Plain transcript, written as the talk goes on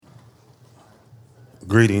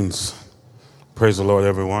Greetings. Praise the Lord,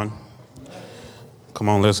 everyone. Come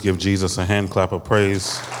on, let's give Jesus a hand clap of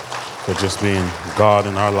praise for just being God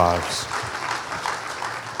in our lives.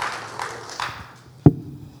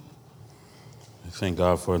 I thank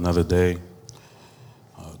God for another day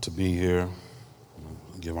to be here.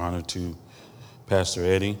 Give honor to Pastor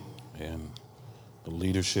Eddie and the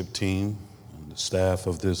leadership team and the staff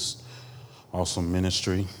of this awesome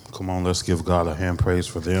ministry. Come on, let's give God a hand praise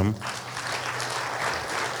for them.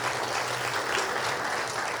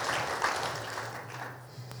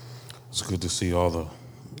 It's good to see all the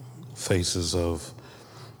faces of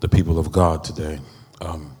the people of God today.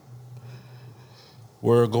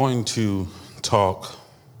 We're going to talk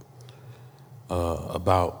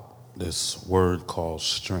about this word called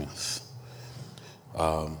strength.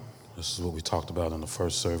 This is what we talked about in the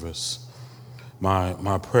first service.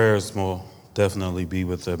 My prayers will definitely be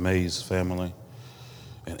with the Mays family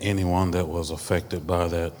and anyone that was affected by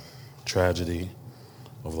that tragedy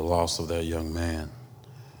of the loss of that young man.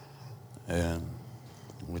 And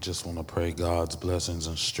we just want to pray God's blessings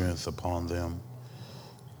and strength upon them,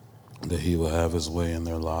 that he will have his way in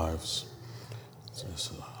their lives.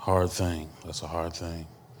 It's a hard thing. That's a hard thing.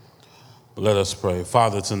 But let us pray.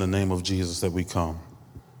 Father, it's in the name of Jesus that we come.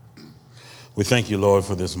 We thank you, Lord,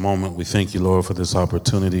 for this moment. We thank you, Lord, for this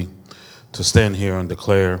opportunity to stand here and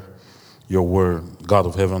declare your word. God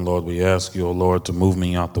of heaven, Lord, we ask you, O Lord, to move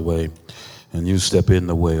me out the way. And you step in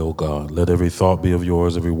the way, O God. Let every thought be of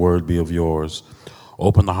yours, every word be of yours.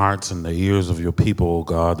 Open the hearts and the ears of your people, O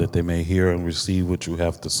God, that they may hear and receive what you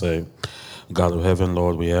have to say. God of heaven,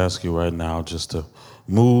 Lord, we ask you right now just to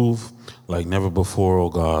move like never before, O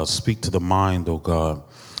God. Speak to the mind, O God.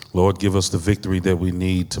 Lord, give us the victory that we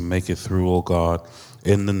need to make it through, O God,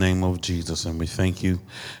 in the name of Jesus. And we thank you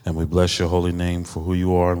and we bless your holy name for who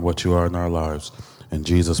you are and what you are in our lives. In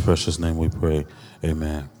Jesus' precious name we pray.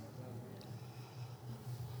 Amen.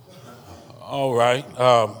 All right.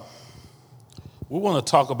 We want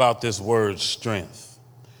to talk about this word strength.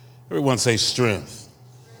 Everyone say strength.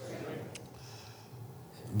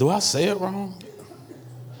 Do I say it wrong?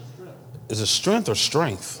 Is it strength or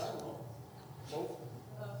strength?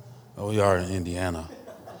 Oh, we are in Indiana.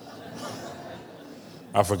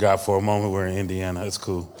 I forgot for a moment we're in Indiana. It's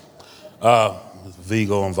cool.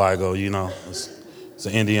 Vigo and Vigo, you know, it's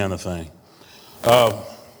an Indiana thing.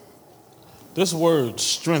 This word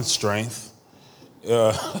strength.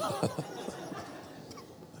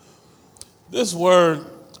 This word,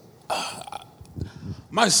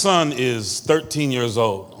 my son is 13 years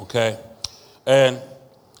old, okay? And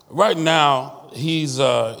right now, he's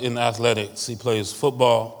in athletics. He plays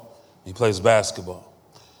football, he plays basketball.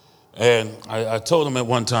 And I told him at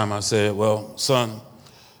one time, I said, well, son,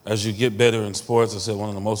 as you get better in sports, I said, one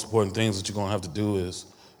of the most important things that you're going to have to do is,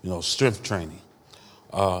 strength training.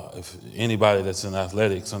 If anybody that's in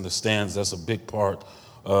athletics understands that's a big part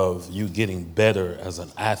of you getting better as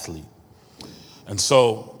an athlete. And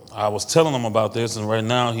so I was telling him about this, and right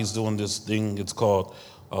now he's doing this thing, it's called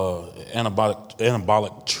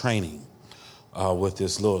anabolic training with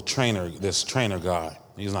this trainer guy.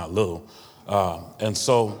 He's not little. And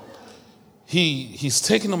so he's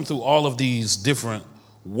taking them through all of these different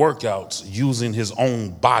workouts using his own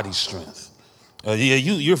body strength.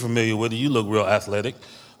 You're familiar with it. You look real athletic.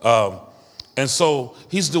 And so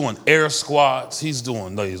he's doing air squats. He's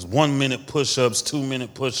doing these 1 minute push-ups, 2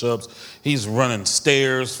 minute push-ups. He's running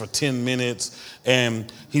stairs for 10 minutes.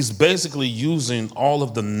 And he's basically using all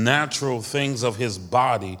of the natural things of his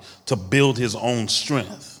body to build his own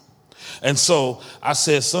strength. And so I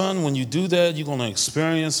said, son, when you do that, you're going to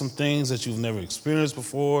experience some things that you've never experienced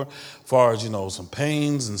before, as far as, some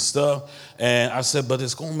pains and stuff. And I said, but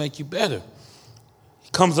it's going to make you better.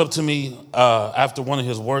 Comes up to me after one of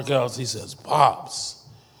his workouts. He says, Pops,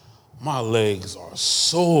 my legs are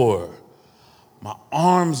sore. My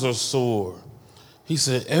arms are sore. He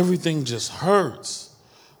said, everything just hurts.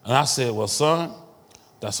 And I said, well, son,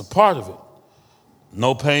 that's a part of it.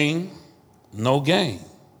 No pain, no gain.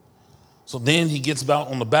 So then he gets out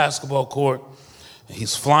on the basketball court, and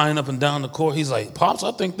he's flying up and down the court. He's like, Pops,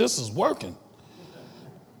 I think this is working.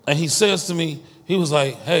 And he says to me, he was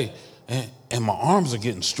like, hey, and my arms are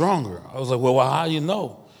getting stronger. I was like, well, how do you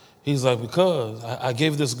know? He's like, because I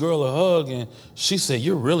gave this girl a hug, and she said,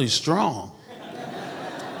 you're really strong.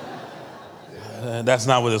 That's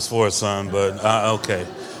not what it's for, son, but okay.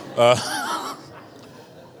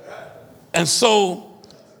 And so,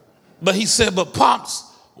 but he said, but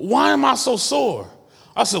Pops, why am I so sore?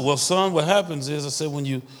 I said, well, son, what happens is, I said, when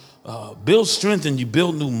you build strength and you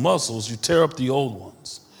build new muscles, you tear up the old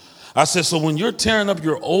ones. I said, so when you're tearing up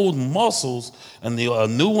your old muscles and the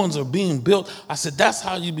new ones are being built, I said, that's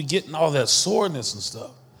how you be getting all that soreness and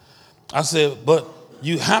stuff. I said, but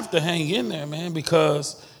you have to hang in there, man,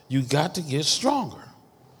 because you got to get stronger.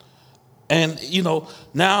 And,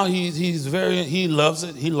 now he loves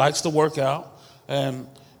it. He likes to work out. And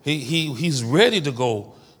he's ready to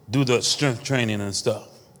go do the strength training and stuff.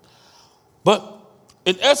 But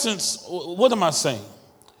in essence, what am I saying?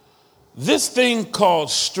 This thing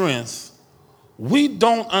called strength, we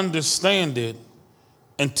don't understand it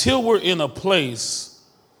until we're in a place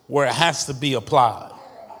where it has to be applied.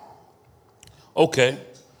 Okay,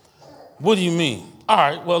 what do you mean? All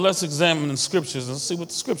right, well, let's examine the scriptures and see what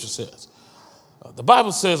the scripture says. The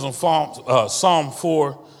Bible says in Psalm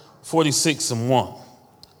 4:46-1,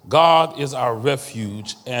 God is our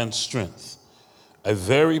refuge and strength, a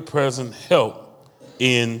very present help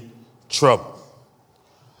in trouble.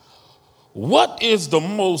 What is the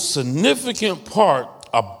most significant part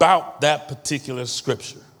about that particular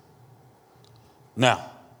scripture?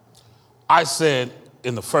 Now, I said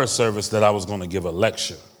in the first service that I was going to give a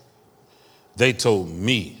lecture. They told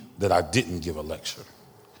me that I didn't give a lecture.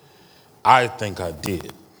 I think I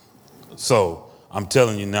did. So I'm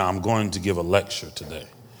telling you now, I'm going to give a lecture today.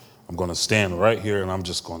 I'm going to stand right here and I'm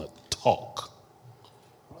just going to talk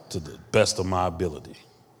to the best of my ability.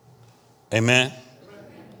 Amen?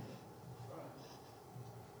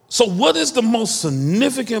 So what is the most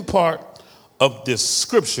significant part of this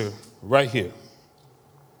scripture right here?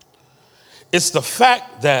 It's the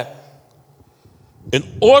fact that in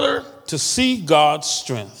order to see God's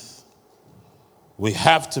strength, we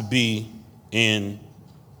have to be in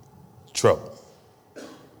trouble.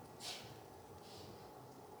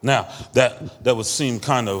 Now, that would seem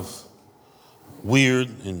kind of weird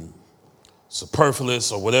and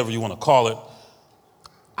superfluous or whatever you want to call it.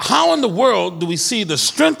 How in the world do we see the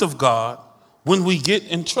strength of God when we get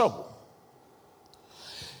in trouble?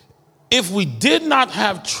 If we did not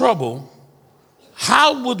have trouble,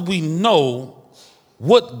 how would we know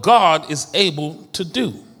what God is able to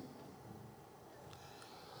do?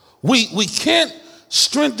 We can't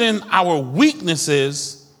strengthen our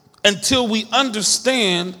weaknesses until we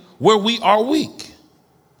understand where we are weak.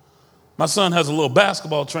 My son has a little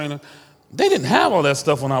basketball trainer. They didn't have all that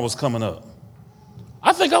stuff when I was coming up.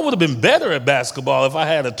 I think I would have been better at basketball if I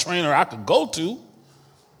had a trainer I could go to.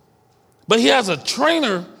 But he has a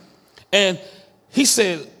trainer, and he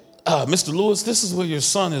said, Mr. Lewis, this is where your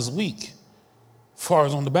son is weak, as far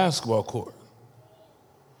as on the basketball court.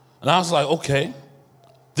 And I was like, okay,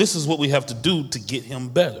 this is what we have to do to get him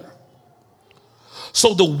better.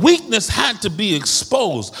 So the weakness had to be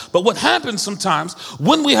exposed. But what happens sometimes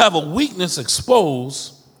when we have a weakness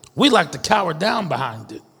exposed, we like to cower down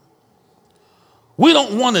behind it. We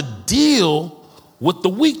don't want to deal with the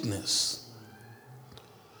weakness.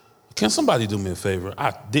 Can somebody do me a favor?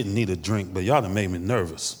 I didn't need a drink, but y'all done made me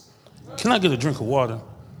nervous. Can I get a drink of water?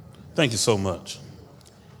 Thank you so much.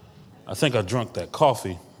 I think I drank that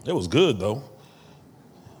coffee. It was good, though.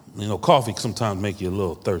 Coffee sometimes make you a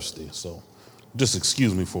little thirsty, so just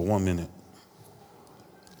excuse me for 1 minute.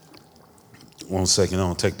 1 second, it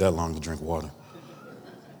don't take that long to drink water.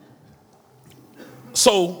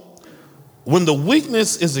 So, when the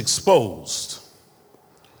weakness is exposed,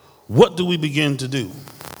 what do we begin to do?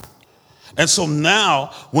 And so now,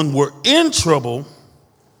 when we're in trouble,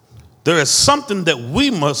 there is something that we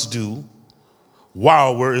must do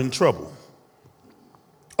while we're in trouble.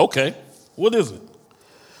 Okay, what is it?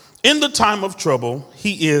 In the time of trouble,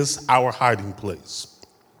 he is our hiding place.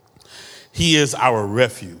 He is our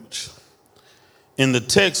refuge. In the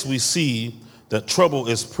text, we see that trouble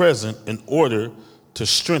is present in order to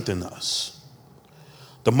strengthen us.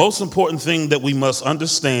 The most important thing that we must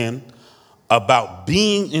understand about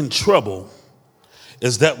being in trouble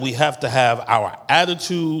is that we have to have our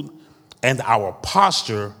attitude and our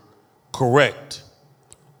posture correct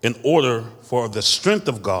in order for the strength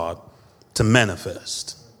of God to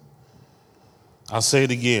manifest. I'll say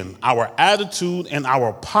it again. Our attitude and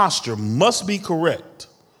our posture must be correct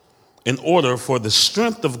in order for the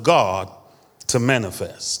strength of God to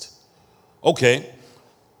manifest. Okay,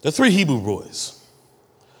 the 3 Hebrew boys.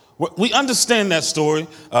 We understand that story.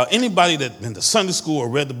 Anybody that in the Sunday school or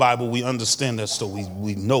read the Bible, we understand that story.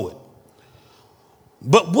 We know it.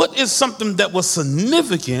 But what is something that was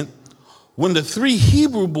significant when the 3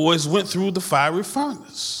 Hebrew boys went through the fiery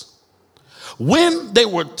furnace? When they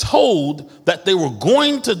were told that they were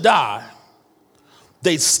going to die,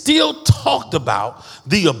 they still talked about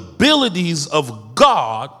the abilities of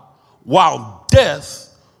God while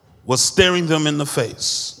death was staring them in the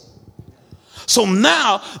face. So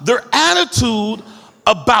now their attitude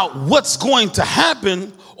about what's going to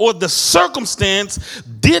happen or the circumstance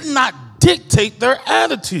did not dictate their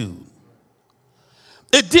attitude.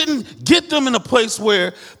 It didn't get them in a place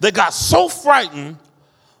where they got so frightened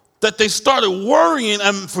that they started worrying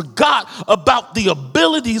and forgot about the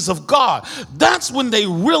abilities of God. That's when they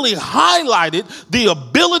really highlighted the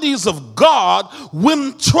abilities of God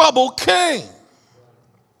when trouble came.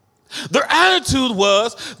 Their attitude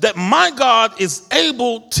was that my God is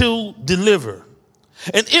able to deliver.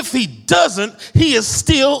 And if he doesn't, he is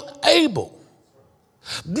still able.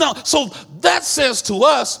 Now, so that says to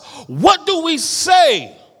us, what do we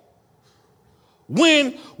say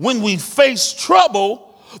when we face trouble?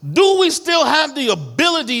 Do we still have the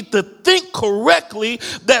ability to think correctly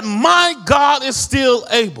that my God is still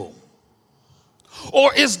able?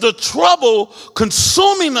 Or is the trouble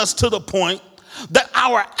consuming us to the point that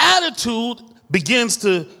our attitude begins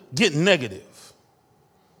to get negative?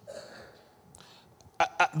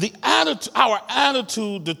 Our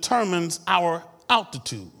attitude determines our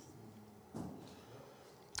altitude.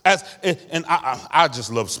 I just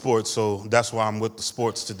love sports, so that's why I'm with the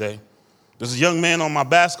sports today. There's a young man on my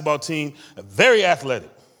basketball team, very athletic,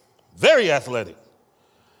 very athletic.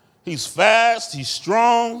 He's fast, he's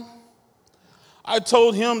strong. I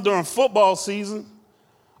told him during football season,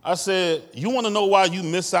 I said, you want to know why you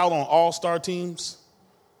miss out on all-star teams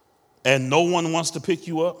and no one wants to pick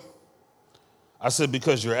you up? I said,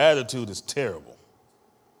 because your attitude is terrible.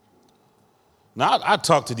 Now, I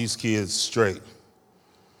talk to these kids straight.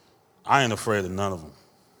 I ain't afraid of none of them.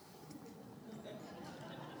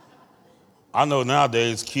 I know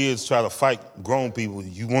nowadays kids try to fight grown people.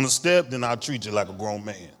 You want to step, then I'll treat you like a grown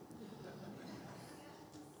man.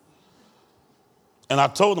 And I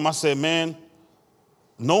told him, I said, man,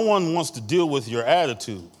 no one wants to deal with your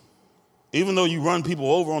attitude. Even though you run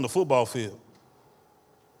people over on the football field.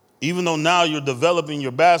 Even though now you're developing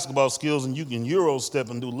your basketball skills and you can Euro step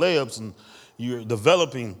and do layups and you're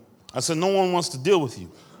developing. I said, no one wants to deal with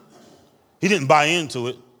you. He didn't buy into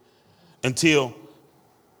it until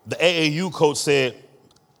the AAU coach said,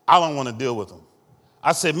 I don't want to deal with him.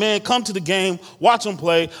 I said, man, come to the game, watch him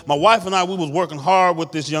play. My wife and I, we was working hard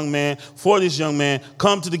with this young man, for this young man.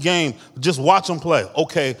 Come to the game, just watch him play.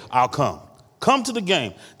 Okay, I'll come. Come to the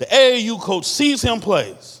game. The AAU coach sees him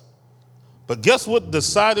plays. But guess what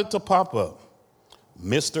decided to pop up?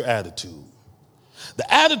 Mr. Attitude.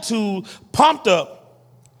 The attitude popped up.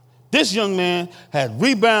 This young man had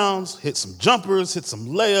rebounds, hit some jumpers, hit some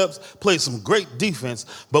layups, played some great defense.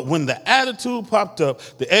 But when the attitude popped up,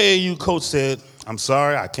 the AAU coach said, I'm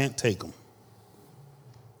sorry, I can't take him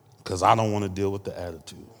because I don't want to deal with the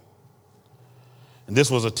attitude. And this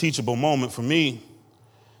was a teachable moment for me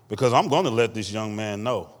because I'm going to let this young man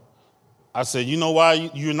know. I said, you know why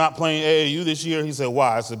you're not playing AAU this year? He said,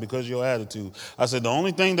 why? I said, because of your attitude. I said, the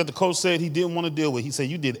only thing that the coach said he didn't want to deal with, he said,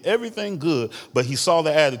 you did everything good, but he saw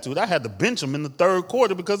the attitude. I had to bench him in the third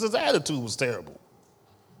quarter because his attitude was terrible.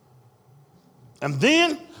 And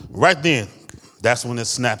then, right then, that's when it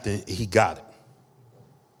snapped and he got it.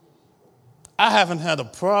 I haven't had a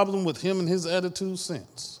problem with him and his attitude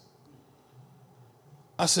since.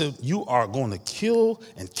 I said, you are going to kill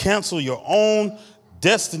and cancel your own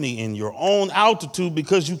destiny and your own altitude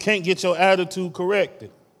because you can't get your attitude corrected.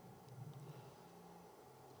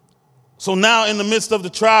 So now in the midst of the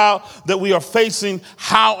trial that we are facing,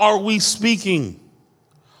 how are we speaking?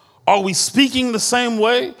 Are we speaking the same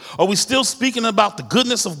way? Are we still speaking about the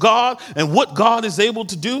goodness of God and what God is able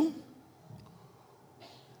to do?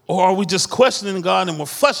 Or are we just questioning God and we're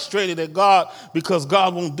frustrated at God because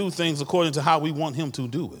God won't do things according to how we want him to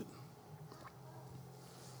do it?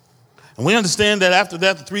 And we understand that after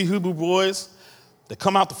that, the 3 Hebrew boys, they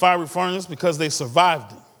come out the fiery furnace because they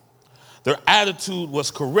survived it. Their attitude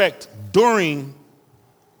was correct during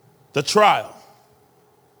the trial.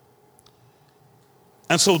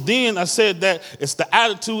 And so then I said that it's the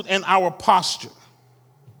attitude and our posture.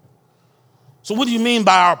 So what do you mean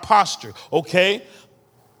by our posture? Okay,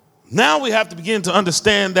 now we have to begin to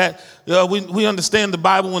understand that we understand the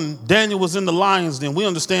Bible when Daniel was in the lion's den. We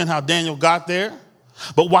understand how Daniel got there.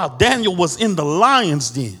 But while Daniel was in the lion's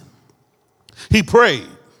den, he prayed.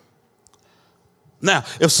 Now,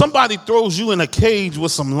 if somebody throws you in a cage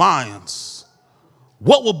with some lions,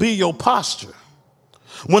 what will be your posture?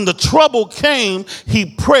 When the trouble came, he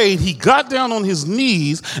prayed. He got down on his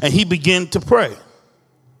knees and he began to pray.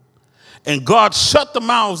 And God shut the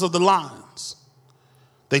mouths of the lions.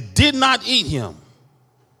 They did not eat him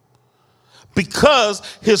because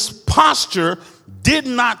his posture did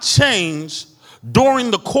not change during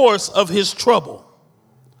the course of his trouble.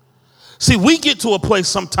 See, we get to a place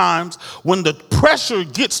sometimes when the pressure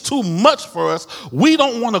gets too much for us, we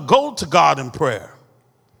don't want to go to God in prayer.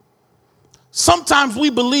 Sometimes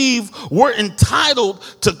we believe we're entitled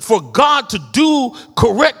for God to do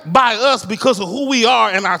correct by us because of who we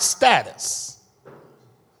are and our status.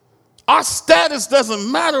 Our status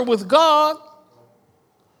doesn't matter with God.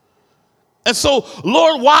 And so,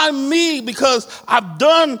 Lord, why me? Because I've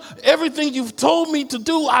done everything you've told me to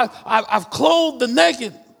do. I've clothed the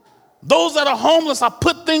naked. Those that are homeless, I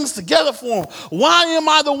put things together for them. Why am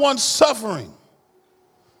I the one suffering?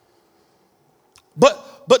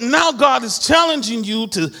 But now God is challenging you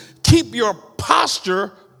to keep your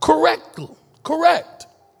posture correct.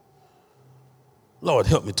 Lord,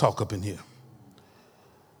 help me talk up in here.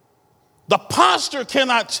 The posture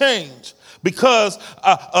cannot change because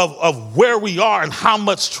of where we are and how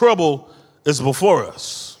much trouble is before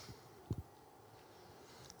us.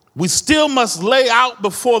 We still must lay out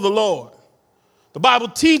before the Lord. The Bible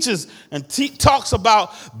teaches and talks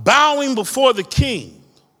about bowing before the King.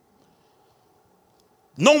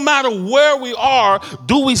 No matter where we are,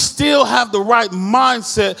 do we still have the right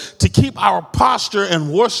mindset to keep our posture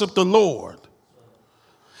and worship the Lord?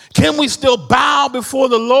 Can we still bow before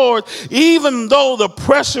the Lord even though the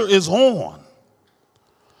pressure is on?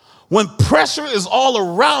 When pressure is all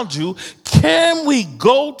around you, can we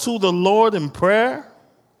go to the Lord in prayer?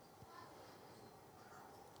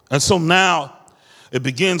 And so now it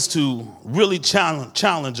begins to really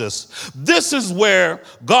challenge us. This is where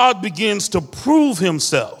God begins to prove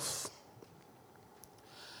himself.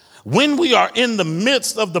 When we are in the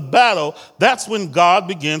midst of the battle, that's when God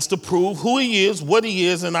begins to prove who he is, what he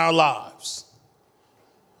is in our lives.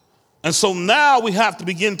 And so now we have to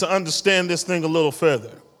begin to understand this thing a little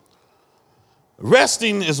further.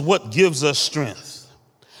 Resting is what gives us strength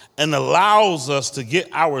and allows us to get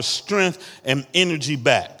our strength and energy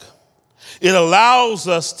back. It allows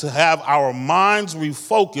us to have our minds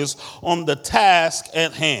refocused on the task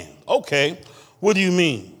at hand. Okay, what do you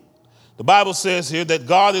mean? The Bible says here that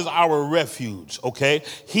God is our refuge, okay?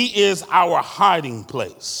 He is our hiding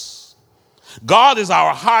place. God is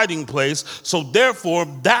our hiding place, so therefore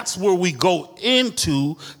that's where we go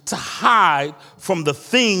into to hide from the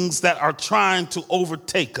things that are trying to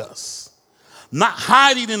overtake us. Not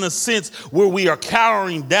hiding in a sense where we are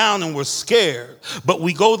cowering down and we're scared, but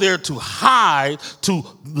we go there to hide, to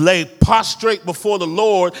lay prostrate before the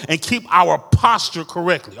Lord and keep our posture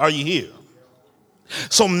correctly. Are you here?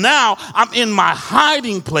 So now I'm in my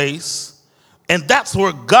hiding place, and that's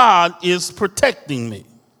where God is protecting me.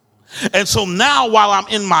 And so now while I'm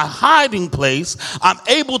in my hiding place, I'm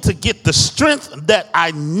able to get the strength that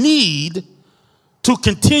I need to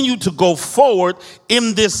continue to go forward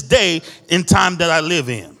in this day in time that I live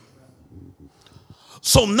in.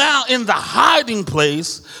 So now in the hiding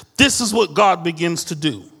place, this is what God begins to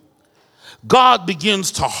do. God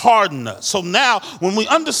begins to harden us. So now when we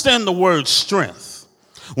understand the word strength,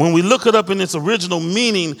 when we look it up in its original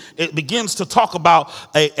meaning, it begins to talk about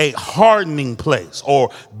a hardening place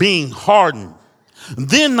or being hardened.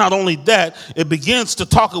 Then not only that, it begins to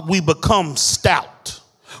talk, we become stout.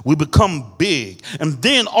 We become big. And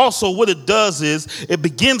then also what it does is it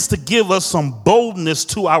begins to give us some boldness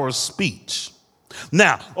to our speech.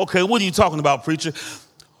 Now, okay, what are you talking about, preacher?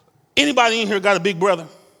 Anybody in here got a big brother?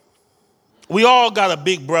 We all got a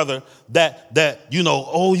big brother that you know,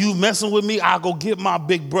 oh, you messing with me? I'll go get my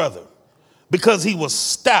big brother. Because he was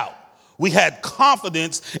stout. We had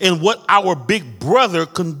confidence in what our big brother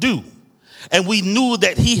can do. And we knew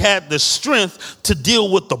that he had the strength to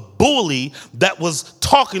deal with the bully that was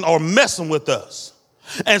talking or messing with us.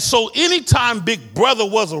 And so anytime big brother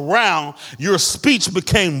was around, your speech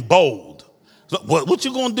became bold. So, what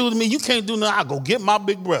you gonna do to me? You can't do nothing. I'll go get my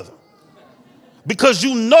big brother. Because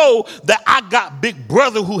you know that I got big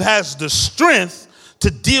brother who has the strength to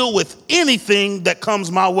deal with anything that comes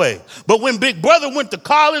my way. But when big brother went to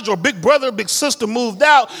college or big brother, big sister moved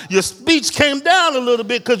out, your speech came down a little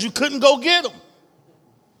bit because you couldn't go get them.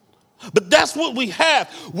 But that's what we have.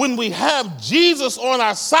 When we have Jesus on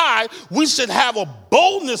our side, we should have a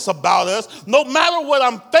boldness about us. No matter what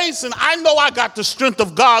I'm facing, I know I got the strength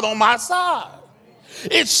of God on my side.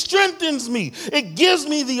 It strengthens me. It gives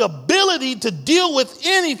me the ability to deal with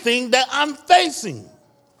anything that I'm facing.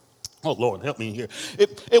 Oh, Lord, help me here.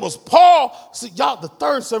 It was Paul. See, y'all, the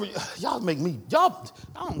third service, y'all make me, I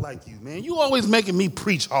don't like you, man. You always making me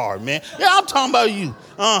preach hard, man. Yeah, I'm talking about you.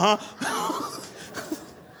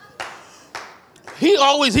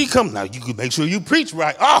 He come, now you can make sure you preach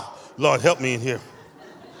right. Oh, Lord, help me in here.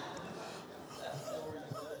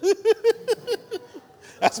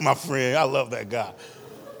 That's my friend. I love that guy.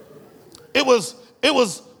 It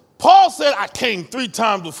was Paul said, I came 3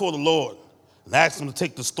 times before the Lord and asked him to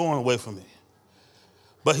take this thorn away from me.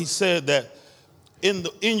 But he said that in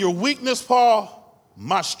your weakness, Paul,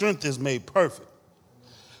 my strength is made perfect.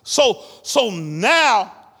 So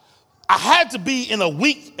now I had to be in a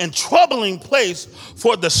weak and troubling place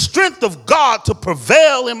for the strength of God to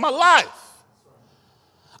prevail in my life.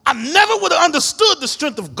 I never would have understood the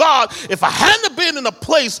strength of God if I hadn't been in a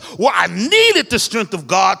place where I needed the strength of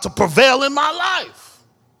God to prevail in my life.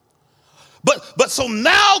 But so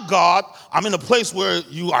now, God, I'm in a place where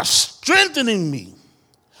you are strengthening me.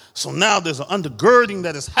 So now there's an undergirding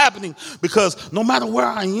that is happening because no matter where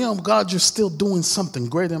I am, God, you're still doing something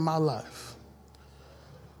great in my life.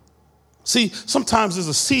 See, sometimes there's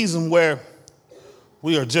a season where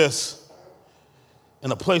we are just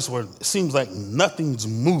in a place where it seems like nothing's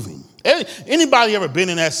moving. Anybody ever been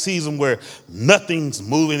in that season where nothing's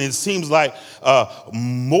moving? It seems like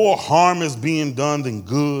more harm is being done than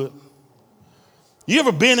good. You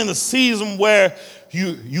ever been in a season where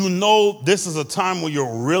you know this is a time where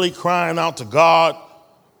you're really crying out to God,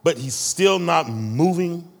 but he's still not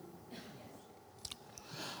moving?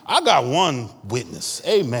 I got one witness.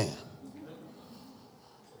 Amen.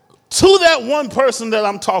 To that one person that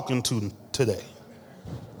I'm talking to today.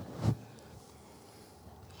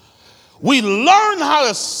 We learn how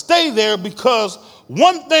to stay there because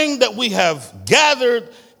one thing that we have gathered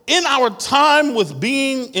in our time with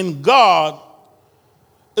being in God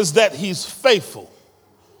is that he's faithful.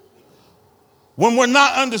 When we're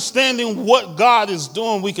not understanding what God is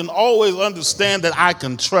doing, we can always understand that I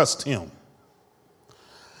can trust him.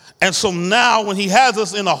 And so now when he has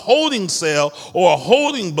us in a holding cell or a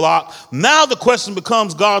holding block, now the question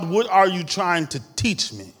becomes, God, what are you trying to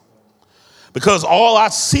teach me? Because all I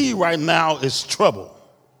see right now is trouble.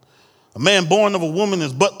 A man born of a woman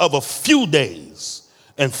is but of a few days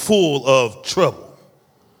and full of trouble.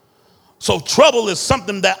 So trouble is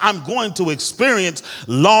something that I'm going to experience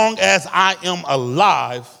long as I am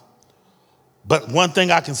alive. But one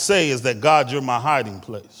thing I can say is that, God, you're my hiding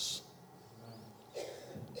place.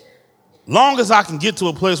 Long as I can get to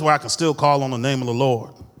a place where I can still call on the name of the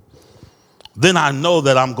Lord, then I know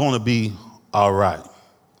that I'm going to be all right.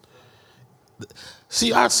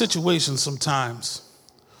 See, our situations sometimes,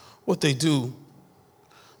 what they do,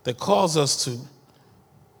 they cause us to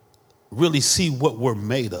really see what we're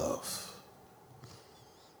made of.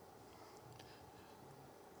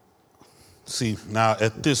 See, now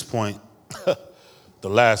at this point, the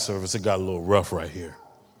last service, it got a little rough right here.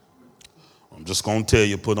 I'm just going to tell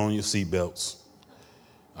you, put on your seatbelts.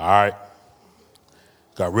 All right?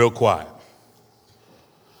 Got real quiet.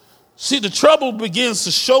 See, the trouble begins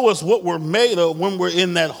to show us what we're made of when we're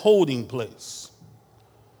in that holding place.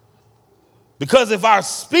 Because if our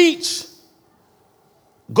speech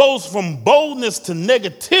goes from boldness to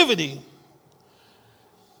negativity,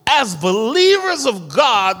 as believers of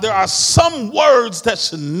God, there are some words that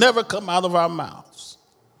should never come out of our mouths.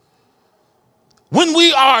 When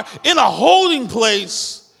we are in a holding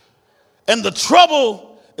place and the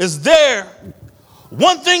trouble is there,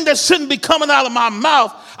 one thing that shouldn't be coming out of my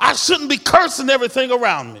mouth, I shouldn't be cursing everything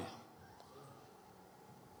around me.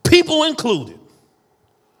 People included.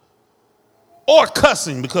 Or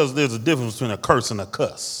cussing, because there's a difference between a curse and a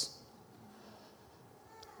cuss.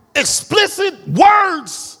 Explicit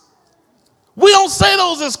words. We don't say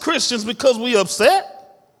those as Christians because we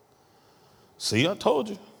upset. See, I told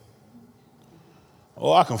you.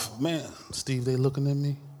 Oh, man, Steve, they looking at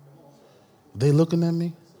me? They looking at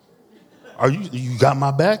me? Are you got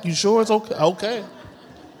my back? You sure it's okay? Okay.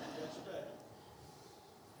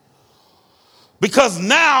 Because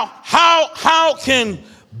now, how can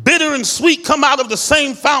bitter and sweet come out of the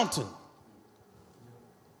same fountain?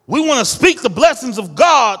 We want to speak the blessings of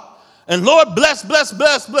God, and Lord, bless, bless,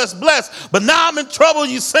 bless, bless, bless. But now I'm in trouble,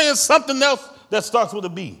 you're saying something else that starts with a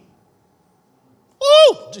B.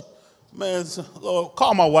 Woo! Man, Lord,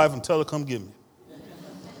 call my wife and tell her come get me.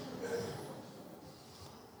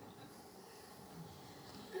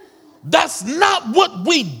 That's not what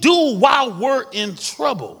we do while we're in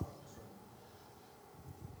trouble.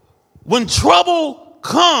 When trouble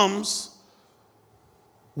comes,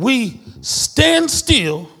 we stand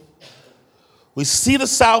still. We see the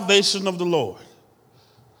salvation of the Lord.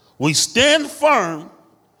 We stand firm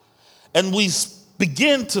and we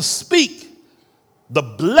begin to speak the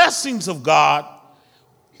blessings of God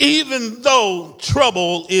even though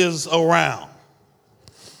trouble is around.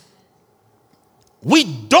 We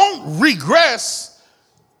don't regress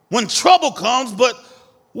when trouble comes, but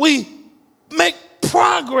we make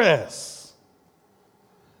progress.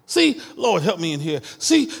 See, Lord, help me in here.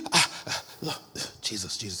 See,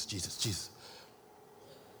 Jesus.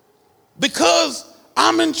 because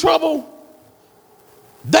I'm in trouble,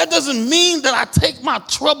 that doesn't mean that I take my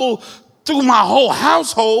trouble through my whole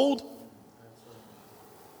household.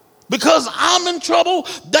 Because I'm in trouble,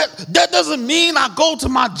 that doesn't mean I go to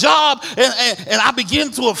my job and I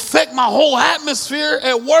begin to affect my whole atmosphere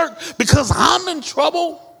at work because I'm in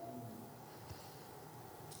trouble.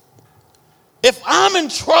 If I'm in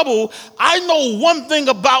trouble, I know one thing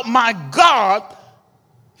about my God,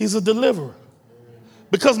 he's a deliverer.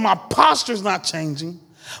 Because my posture's not changing.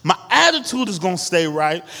 My attitude is going to stay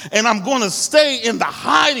right, and I'm going to stay in the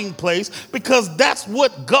hiding place because that's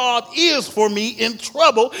what God is for me in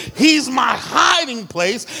trouble. He's my hiding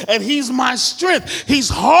place, and he's my strength. He's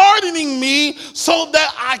hardening me so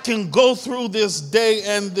that I can go through this day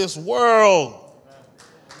and this world.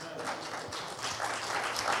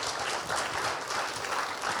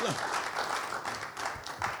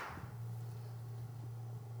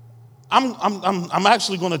 I'm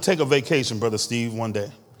actually going to take a vacation, Brother Steve, one day.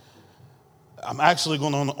 I'm actually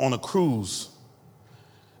going on a cruise.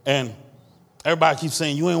 And everybody keeps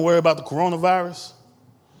saying, you ain't worried about the coronavirus?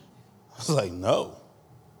 I was like, no.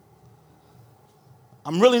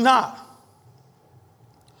 I'm really not.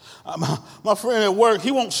 My friend at work,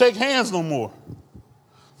 he won't shake hands no more.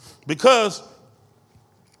 Because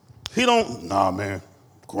nah, man,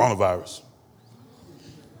 coronavirus.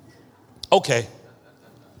 Okay.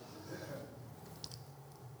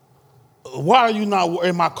 Why are you not,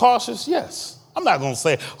 am I cautious? Yes. I'm not going to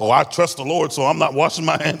say, I trust the Lord, so I'm not washing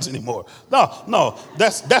my hands anymore. No,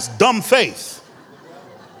 that's dumb faith.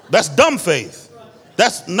 That's dumb faith.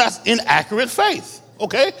 That's inaccurate faith,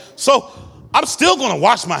 okay? So I'm still going to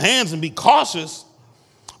wash my hands and be cautious,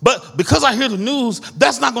 but because I hear the news,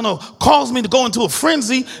 that's not going to cause me to go into a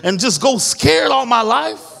frenzy and just go scared all my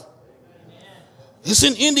life. It's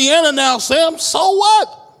in Indiana now, Sam, so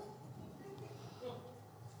what?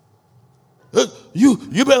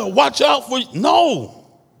 You better watch out for. No.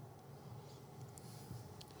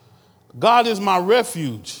 God is my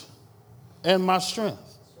refuge and my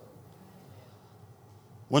strength.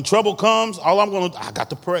 When trouble comes, I got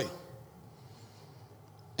to pray.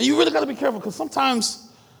 And you really got to be careful because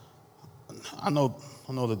sometimes, I know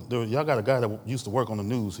that y'all got a guy that used to work on the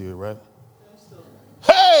news here, right?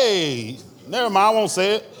 Hey, never mind, I won't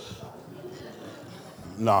say it.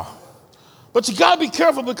 No. But you got to be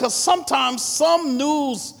careful because sometimes some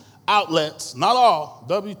news outlets, not all,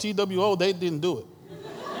 WTWO, they didn't do it.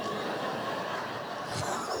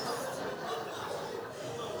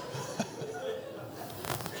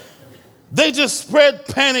 They just spread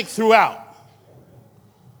panic throughout.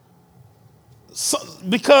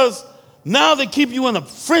 Because now they keep you in a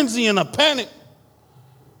frenzy and a panic.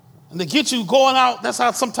 And they get you going out. That's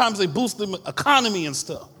how sometimes they boost the economy and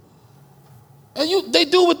stuff. And they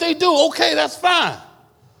do what they do. Okay, that's fine.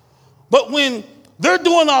 But when they're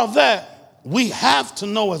doing all that, we have to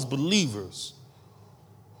know as believers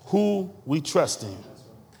who we trust in.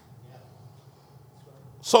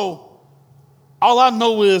 So all I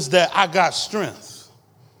know is that I got strength.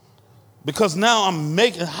 Because now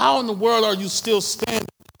how in the world are you still standing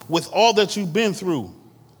with all that you've been through?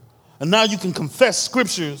 And now you can confess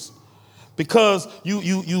scriptures because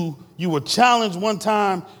you were challenged one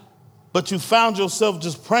time, but you found yourself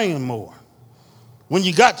just praying more. When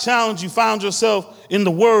you got challenged, you found yourself in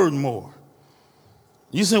the word more.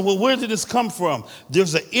 You say, well, where did this come from?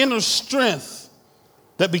 There's an inner strength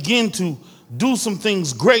that began to do some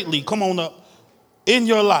things greatly, come on up, in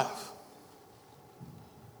your life.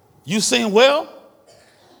 You saying, well,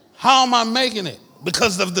 how am I making it?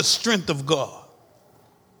 Because of the strength of God.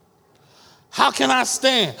 How can I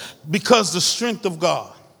stand? Because the strength of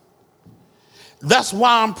God. That's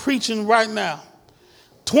why I'm preaching right now.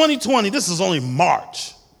 2020, this is only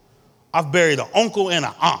March. I've buried an uncle and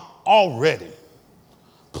an aunt already.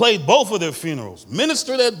 Played both of their funerals.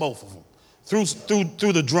 Ministered at both of them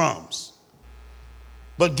through the drums.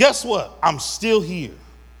 But guess what? I'm still here.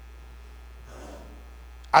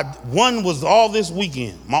 One was all this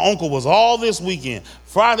weekend. My uncle was all this weekend.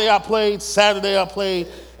 Friday I played, Saturday I played.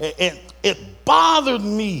 And it bothered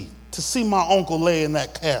me to see my uncle lay in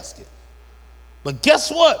that casket. But guess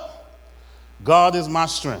what? God is my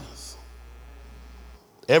strength.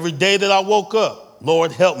 Every day that I woke up,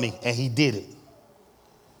 Lord help me, and he did it.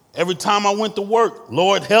 Every time I went to work,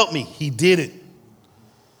 Lord help me, he did it.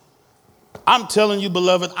 I'm telling you,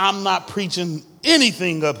 beloved, I'm not preaching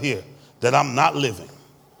anything up here that I'm not living.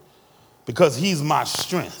 Because he's my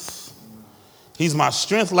strength. He's my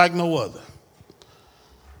strength like no other.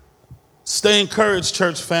 Stay encouraged,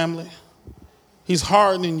 church family. He's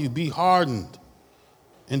hardening you. Be hardened.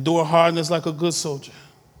 Endure hardness like a good soldier.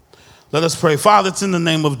 Let us pray. Father, it's in the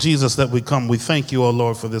name of Jesus that we come. We thank you, O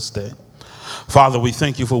Lord, for this day. Father, we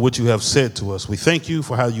thank you for what you have said to us. We thank you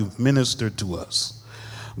for how you've ministered to us.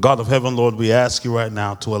 God of heaven, Lord, we ask you right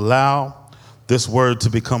now to allow this word to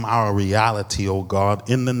become our reality, O God,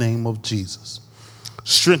 in the name of Jesus.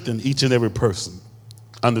 Strengthen each and every person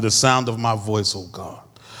under the sound of my voice, O God.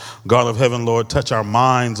 God of heaven, Lord, touch our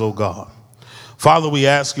minds, O God. Father, we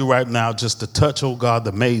ask you right now just to touch, oh God,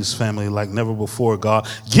 the Mays family like never before, God.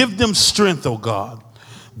 Give them strength, oh God.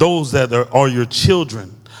 Those that are your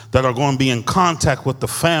children that are going to be in contact with the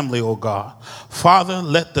family, oh God. Father,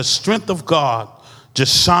 let the strength of God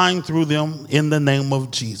just shine through them in the name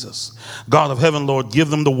of Jesus. God of heaven, Lord, give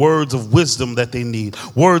them the words of wisdom that they need.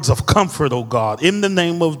 Words of comfort, oh God, in the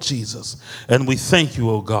name of Jesus. And we thank you,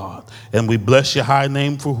 oh God. And we bless your high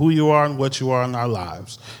name for who you are and what you are in our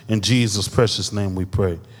lives. In Jesus' precious name we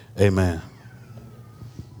pray. Amen.